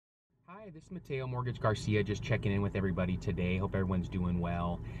Hi, this is Mateo Mortgage Garcia, just checking in with everybody today. Hope everyone's doing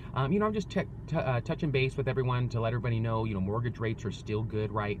well. I'm just touching base with everyone to let everybody know, mortgage rates are still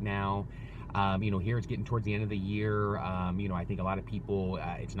good right now. Here it's getting towards the end of the year. I think a lot of people,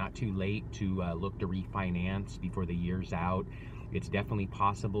 it's not too late to look to refinance before the year's out. It's definitely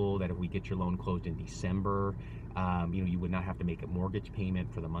possible that if we get your loan closed in December, you would not have to make a mortgage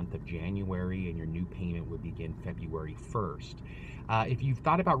payment for the month of January, and your new payment would begin February 1st. If you've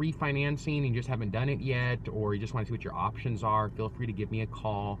thought about refinancing and just haven't done it yet, or you just want to see what your options are, feel free to give me a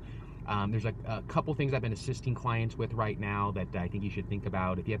call. There's a couple things I've been assisting clients with right now that I think you should think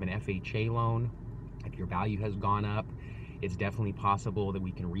about. If you have an FHA loan, if your value has gone up, it's definitely possible that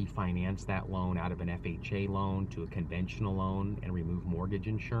we can refinance that loan out of an FHA loan to a conventional loan and remove mortgage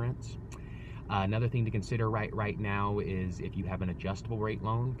insurance. Another thing to consider right now is if you have an adjustable rate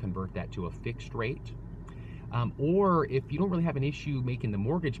loan, convert that to a fixed rate. Or if you don't really have an issue making the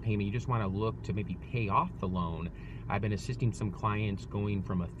mortgage payment, you just want to look to maybe pay off the loan. I've been assisting some clients going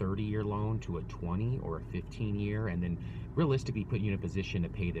from a 30-year loan to a 20 or a 15-year, and then realistically put you in a position to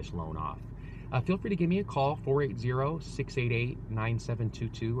pay this loan off. Feel free to give me a call,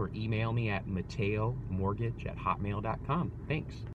 480-688-9722, or email me at mateomortgage@hotmail.com. Thanks.